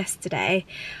Nando's yesterday,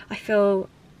 I feel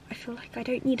like I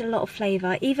don't need a lot of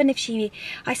flavour. Even if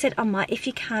I said, Amma, if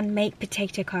you can, make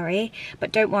potato curry,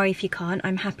 but don't worry if you can't,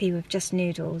 I'm happy with just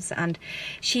noodles. And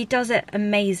she does it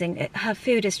amazing. Her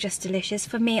food is just delicious.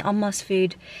 For me, Amma's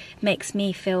food makes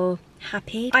me feel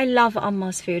happy. I love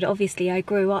Amma's food. Obviously, I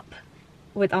grew up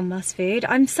with Amma's food.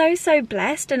 I'm so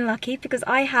blessed and lucky because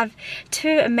I have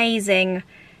two amazing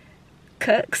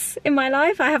cooks in my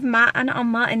life. I have Matt and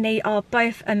Amma, and they are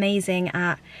both amazing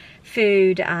at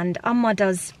food. And Amma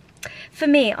does, for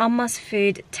me, Amma's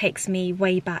food takes me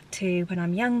way back to when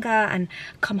I'm younger and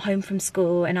come home from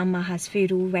school and Amma has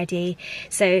food all ready.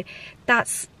 So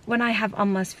that's, when I have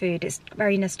Amma's food, it's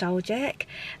very nostalgic.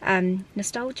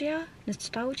 Nostalgic.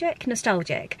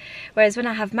 Whereas when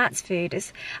I have Matt's food,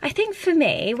 it's, I think for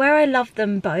me, where I love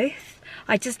them both,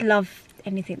 I just love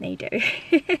anything they do.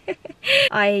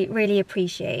 I really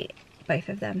appreciate both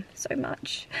of them so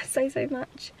much, so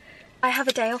much. I have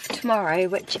a day off tomorrow,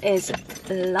 which is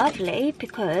lovely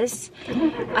because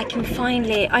I can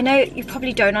finally, I know you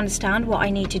probably don't understand what I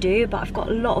need to do, but I've got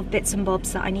a lot of bits and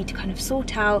bobs that I need to kind of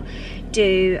sort out,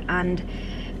 do, and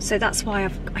So that's why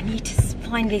I need to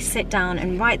finally sit down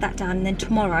and write that down, and then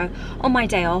tomorrow on my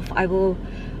day off I will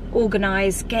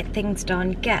organise, get things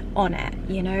done, get on it,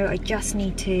 you know. I just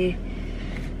need to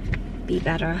be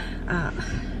better at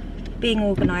being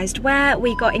organised. Where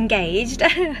we got engaged,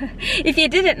 if you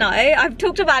didn't know, I've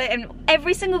talked about it in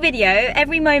every single video,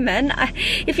 every moment.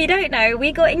 If you don't know,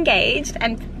 we got engaged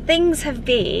and things have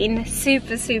been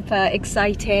super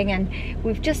exciting, and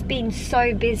we've just been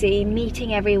so busy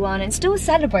meeting everyone and still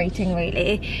celebrating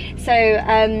really. So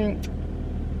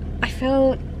I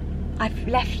feel I've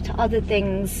left other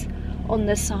things on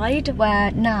the side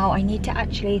where now I need to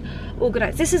actually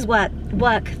organise. This is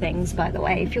work things, by the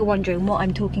way, if you're wondering what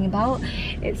I'm talking about.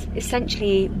 It's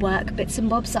essentially work bits and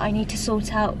bobs that I need to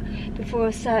sort out before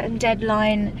a certain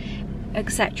deadline,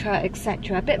 etc,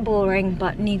 etc. A bit boring,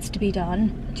 but needs to be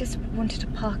done. Just wanted to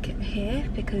park it here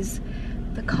because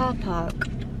the car park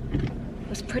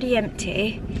was pretty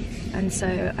empty, and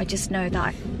so I just know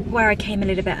that where I came a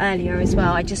little bit earlier as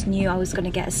well, I just knew I was going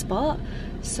to get a spot,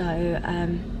 so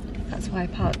that's why I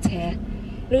parked here.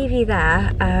 Leave you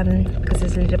there because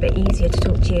it's a little bit easier to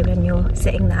talk to you when you're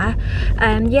sitting there.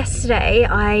 Yesterday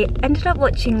I ended up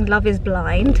watching Love is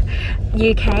Blind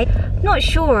UK. Not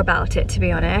sure about it, to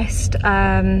be honest.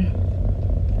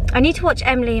 I need to watch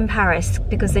Emily in Paris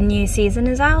because the new season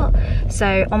is out,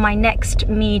 so on my next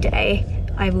me day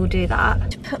I will do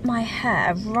that. To put my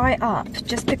hair right up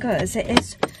just because it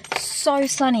is so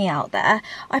sunny out there.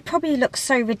 I probably look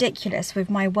so ridiculous with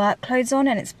my work clothes on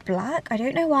and it's black. I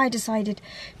don't know why I decided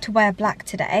to wear black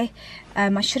today.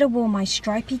 I should have worn my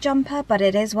stripy jumper, but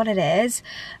it is what it is.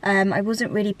 I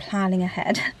wasn't really planning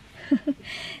ahead.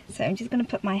 So I'm just going to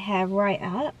put my hair right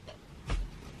up.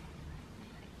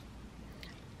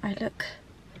 I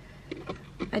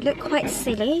look quite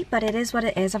silly, but it is what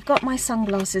it is. I've got my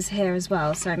sunglasses here as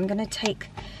well, so I'm going to take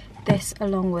this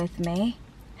along with me.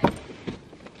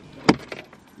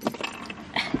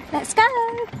 Let's go!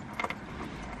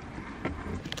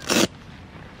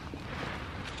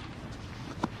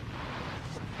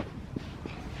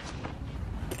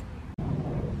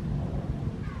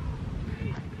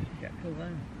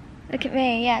 Look at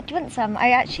me, yeah. Do you want some?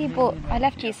 I actually I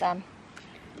left you some.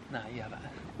 No, you have it.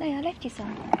 No, I left you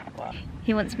some. What?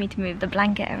 He wants me to move the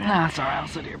blanket around. Ah, it's alright, I'll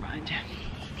sit here behind you.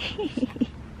 Do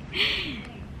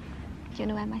you want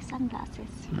to wear my sunglasses?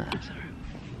 No, it's alright.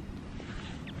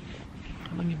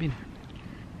 How long have you been?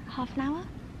 Half an hour.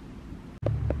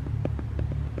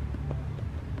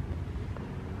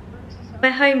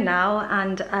 We're home now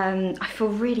and I feel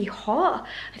really hot.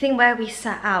 I think where we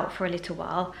sat out for a little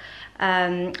while,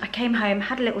 I came home,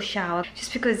 had a little shower,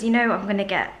 just because, you know, I'm gonna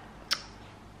get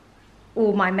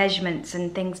all my measurements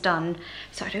and things done,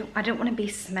 so I don't want to be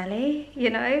smelly, you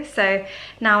know. So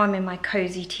now I'm in my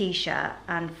cozy t-shirt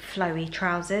and flowy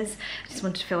trousers. I just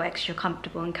want to feel extra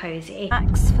comfortable and cozy.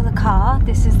 Max for the car.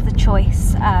 This is the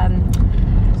choice.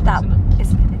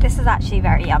 This is actually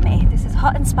very yummy. This is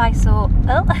hot and spicy.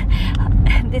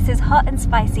 This is hot and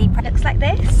spicy. Looks like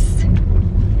this.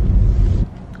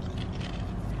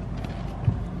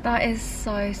 That is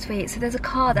so sweet. So there's a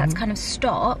car that's kind of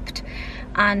stopped,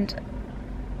 and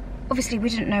obviously we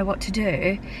didn't know what to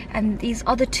do, and these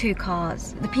other two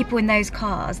cars, the people in those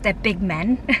cars, they're big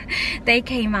men. They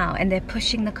came out and they're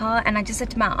pushing the car, and I just said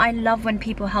to Matt, I love when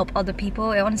people help other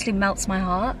people. It honestly melts my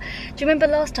heart. Do you remember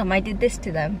last time I did this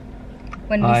to them?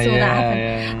 When we saw that happen?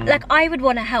 Yeah. Like, I would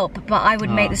want to help, but I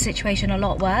would make the situation a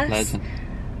lot worse. Legend.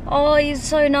 Oh, he's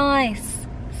so nice.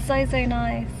 So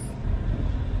nice.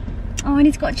 Oh, and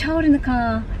he's got a child in the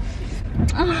car.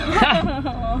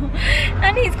 Oh.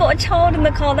 And he's got a child in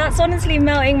the car. That's honestly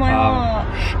melting my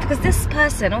heart, because this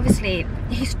person, obviously,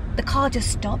 the car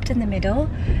just stopped in the middle.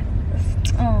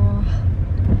 Oh,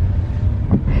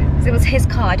 it was his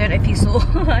car. I don't know if you saw.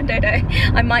 I don't know,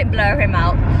 I might blur him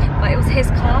out, but it was his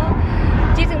car.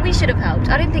 Do you think we should have helped?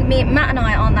 I don't think Matt and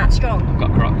I aren't that strong. I've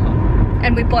got Crocs on.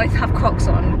 And we both have Crocs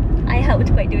on. I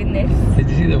helped by doing this. Did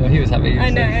you see the way he was having? I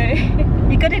know.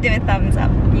 You gotta do a thumbs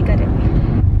up. You got it.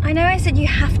 I know I said you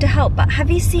have to help, but have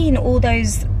you seen all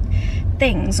those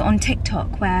things on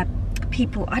TikTok where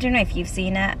people, I don't know if you've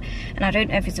seen it, and I don't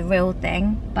know if it's a real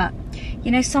thing, but you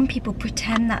know, some people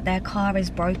pretend that their car is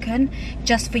broken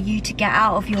just for you to get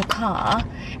out of your car,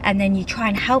 and then you try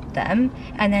and help them,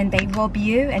 and then they rob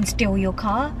you and steal your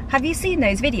car. Have you seen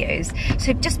those videos?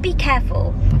 So just be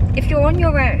careful. If you're on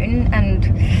your own,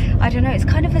 and I don't know, it's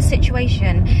kind of a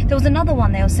situation. There was another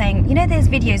one they were saying, you know, there's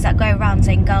videos that go around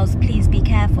saying, girls, please be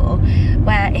careful,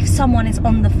 where if someone is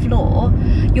on the floor,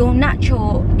 your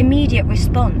natural immediate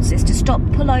response is to stop,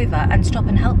 pull over and stop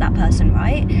and help that person,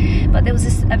 right? But there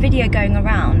was a video video going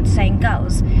around saying,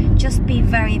 girls, just be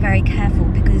very, very careful,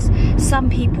 because some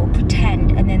people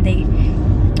pretend and then they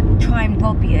try and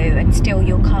rob you and steal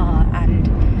your car, and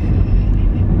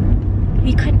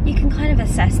you can kind of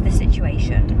assess the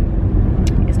situation.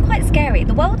 It's quite scary.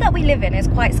 The world that we live in is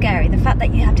quite scary. The fact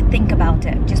that you have to think about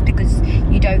it just because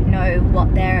you don't know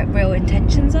what their real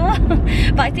intentions are.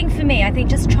 But I think for me, I think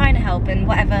just trying to help, and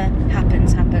whatever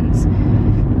happens, happens.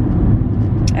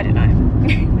 I don't know.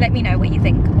 Let me know what you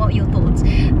think. What are your thoughts?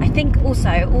 I think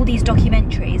also all these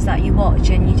documentaries that you watch,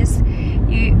 and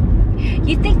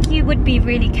you think you would be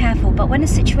really careful, but when a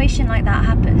situation like that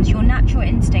happens, your natural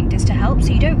instinct is to help,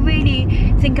 so you don't really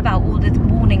think about all the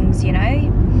warnings, you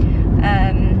know.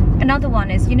 Another one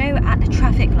is, you know, at the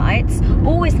traffic lights,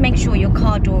 always make sure your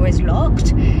car door is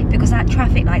locked, because at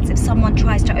traffic lights, if someone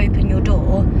tries to open your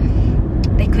door,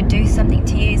 they could do something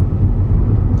to you.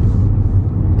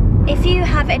 If you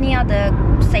have any other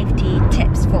safety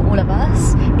tips for all of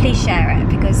us, please share it,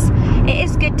 because it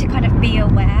is good to kind of be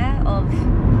aware of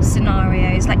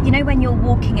scenarios. Like, you know, when you're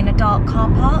walking in a dark car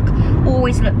park,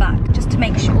 always look back just to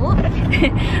make sure.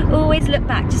 Always look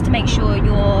back just to make sure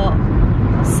you're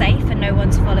safe and no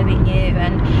one's following you,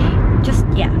 and just,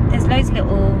 yeah, there's loads of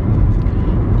little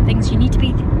things you need to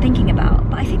be thinking about.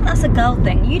 But I think that's a girl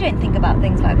thing. You don't think about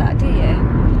things like that, do you?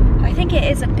 I think it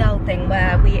is a girl thing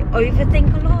where we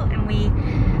overthink a lot and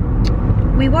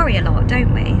we worry a lot,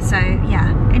 don't we? So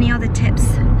yeah, any other tips,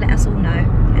 let us all know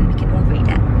and we can all read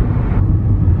it.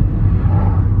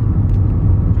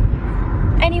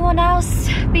 Anyone else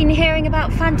been hearing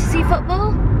about fantasy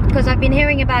football? Because I've been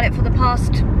hearing about it for the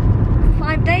past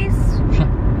 5 days.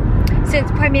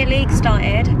 Since Premier League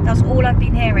started, that's all I've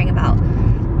been hearing about.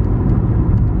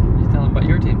 You tell them about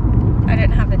your team? I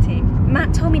don't have a team.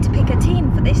 Matt told me to pick a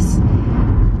team for this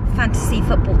fantasy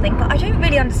football thing, but I don't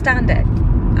really understand it.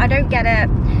 I don't get it.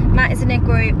 Matt is in a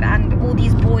group and all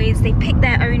these boys, they pick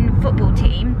their own football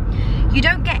team. You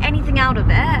don't get anything out of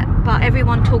it, but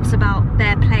everyone talks about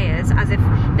their players as if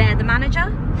they're the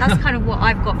manager. That's kind of what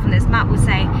I've got from this. Matt will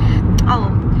say, oh,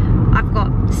 I've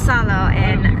got Salah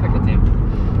in. Why don't you pick a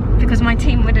team? Because my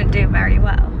team wouldn't do very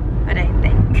well, I don't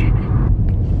think.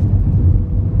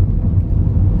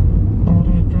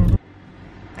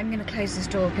 I'm going to close this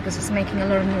door because it's making a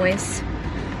lot of noise.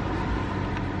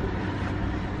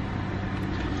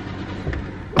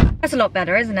 That's a lot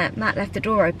better, isn't it? Matt left the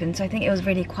door open, so I think it was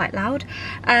really quite loud.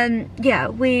 Yeah,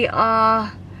 we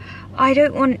are a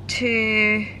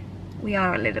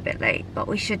little bit late, but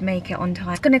we should make it on time.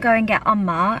 I'm gonna go and get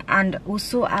Amma and we'll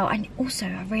sort out. And also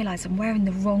I realised I'm wearing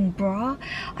the wrong bra.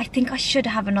 I think I should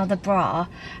have another bra.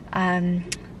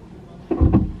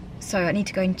 So I need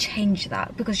to go and change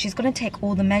that because she's gonna take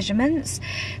all the measurements.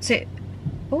 So,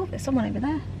 oh, there's someone over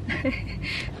there.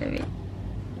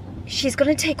 She's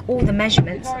gonna take all the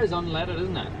measurements. The car is unleaded,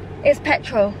 isn't it? It's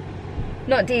petrol,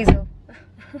 not diesel.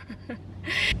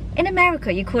 In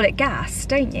America, you call it gas,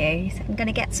 don't you? You say, I'm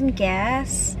gonna get some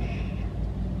gas.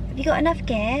 Have you got enough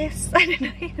gas? I don't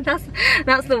know.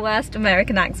 That's the worst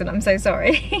American accent. I'm so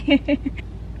sorry.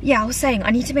 Yeah, I was saying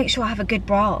I need to make sure I have a good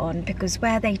bra on because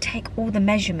where they take all the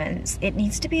measurements, it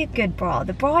needs to be a good bra.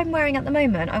 The bra I'm wearing at the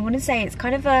moment, I want to say it's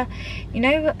kind of a, you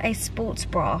know, a sports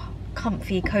bra,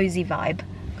 comfy, cozy vibe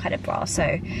kind of bra. So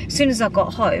as soon as I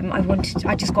got home,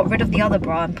 I just got rid of the other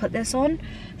bra and put this on.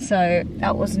 So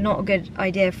that was not a good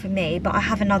idea for me, but I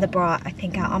have another bra I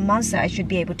think at Amma's, so I should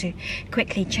be able to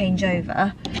quickly change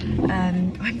over.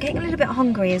 I'm getting a little bit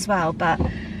hungry as well, but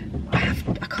I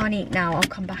can't eat now. I'll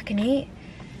come back and eat.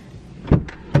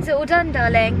 Is it all done,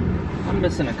 darling? I'm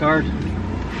missing a card.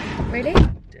 Really?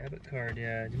 Debit card,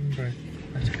 yeah. Do you remember?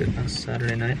 That's good. That's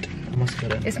Saturday night. I must have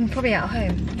got it. It's probably at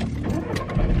home.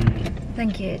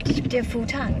 Thank you. Did you do a full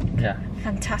tank? Yeah.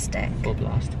 Fantastic. Full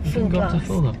blast. Full blast. Go up to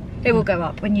full though. It will go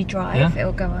up when you drive. Yeah? It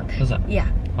will go up. Does it? Yeah.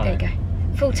 All there right. you go.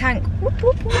 Full tank. Whoop,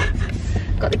 whoop,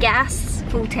 whoop. Got the gas.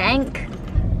 Full tank.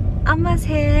 Amma's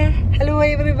here. Hello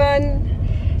everyone.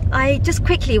 I just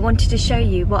quickly wanted to show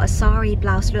you what a sari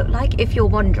blouse looked like, if you're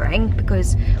wondering,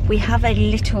 because we have a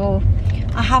little,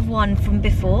 I have one from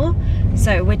before,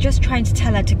 so we're just trying to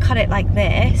tell her to cut it like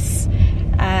this.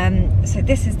 So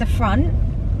this is the front.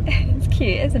 It's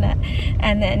cute, isn't it?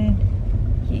 And then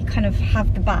you kind of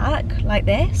have the back like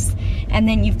this, and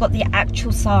then you've got the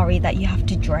actual sari that you have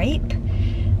to drape.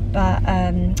 But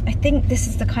I think this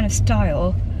is the kind of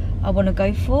style I want to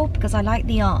go for because I like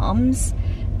the arms.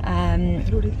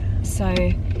 So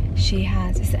she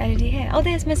has, is the LED here? Oh,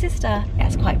 there's my sister. Yeah,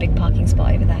 it's quite a big parking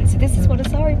spot over there. So this is what a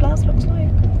sari blouse looks like.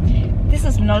 This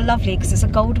is not lovely because it's a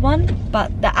gold one,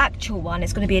 but the actual one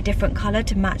is going to be a different colour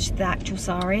to match the actual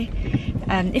sari.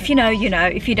 If you know, you know.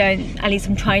 If you don't, at least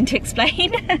I'm trying to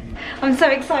explain. I'm so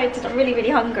excited. I'm really, really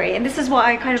hungry. And this is what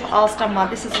I kind of asked Amma.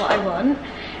 This is what I want.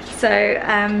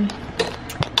 So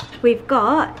we've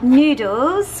got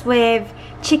noodles with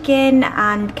chicken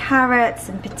and carrots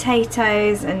and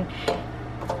potatoes and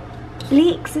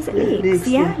leeks. Is it leeks? Leeks,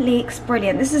 Yeah, leeks.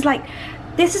 Brilliant. This is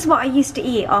what I used to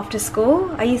eat after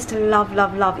school. I used to love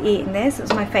eating this. It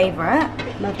was my favourite.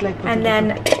 Not like And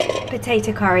then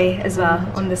potato curry as well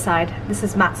on the side. This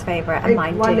is Matt's favourite and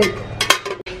mine too.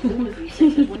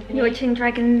 You're watching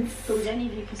Dragon's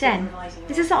Den.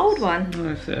 Is this the old one? No,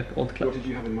 it's old clip.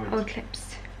 Old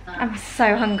clips. I'm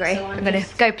so hungry. I'm gonna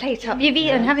go plate up. You've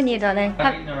eaten, haven't you, darling?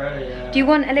 Do you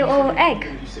want a little egg?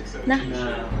 No?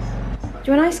 Do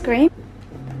you want ice cream?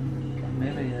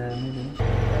 Maybe, maybe.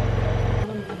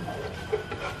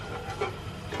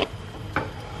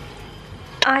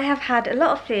 I have had a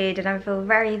lot of food and I feel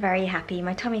very, very happy.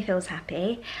 My tummy feels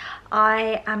happy.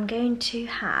 I am going to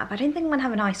have, I don't think I'm gonna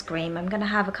have an ice cream. I'm gonna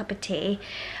have a cup of tea.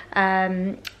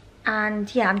 And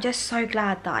yeah, I'm just so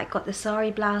glad that I got the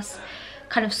sari blouse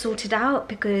kind of sorted out,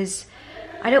 because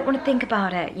I don't want to think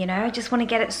about it, you know. I just want to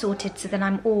get it sorted so then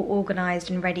I'm all organised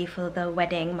and ready for the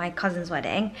wedding, my cousin's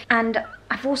wedding. And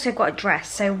I've also got a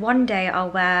dress, so one day I'll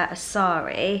wear a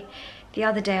sari, the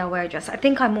other day I'll wear a dress. I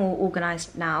think I'm all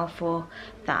organised now for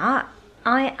that.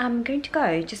 I am going to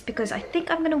go just because I think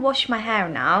I'm going to wash my hair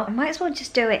now. I might as well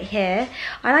just do it here.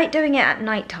 I like doing it at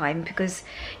night time because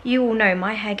you all know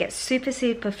my hair gets super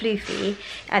floofy,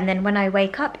 and then when I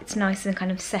wake up it's nice and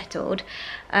kind of settled.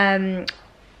 You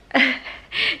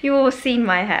all seen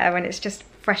my hair when it's just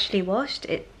freshly washed.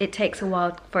 It takes a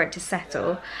while for it to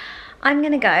settle. I'm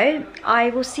gonna go. I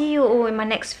will see you all in my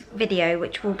next video,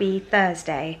 which will be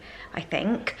Thursday, I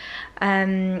think.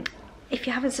 If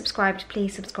you haven't subscribed,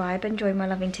 please subscribe and join my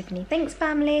Loving Tiffany Thinks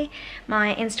family.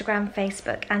 My Instagram,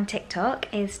 Facebook and TikTok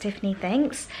is Tiffany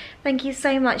Thinks. Thank you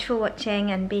so much for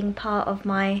watching and being part of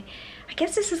my, I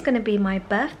guess this is going to be my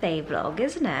birthday vlog,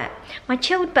 isn't it? My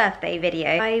chilled birthday video.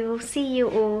 I will see you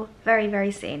all very,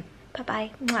 very soon.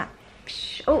 Bye-bye. Mwah.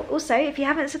 Oh, also, if you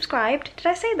haven't subscribed, did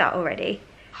I say that already?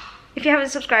 If you haven't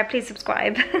subscribed, please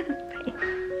subscribe.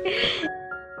 Bye.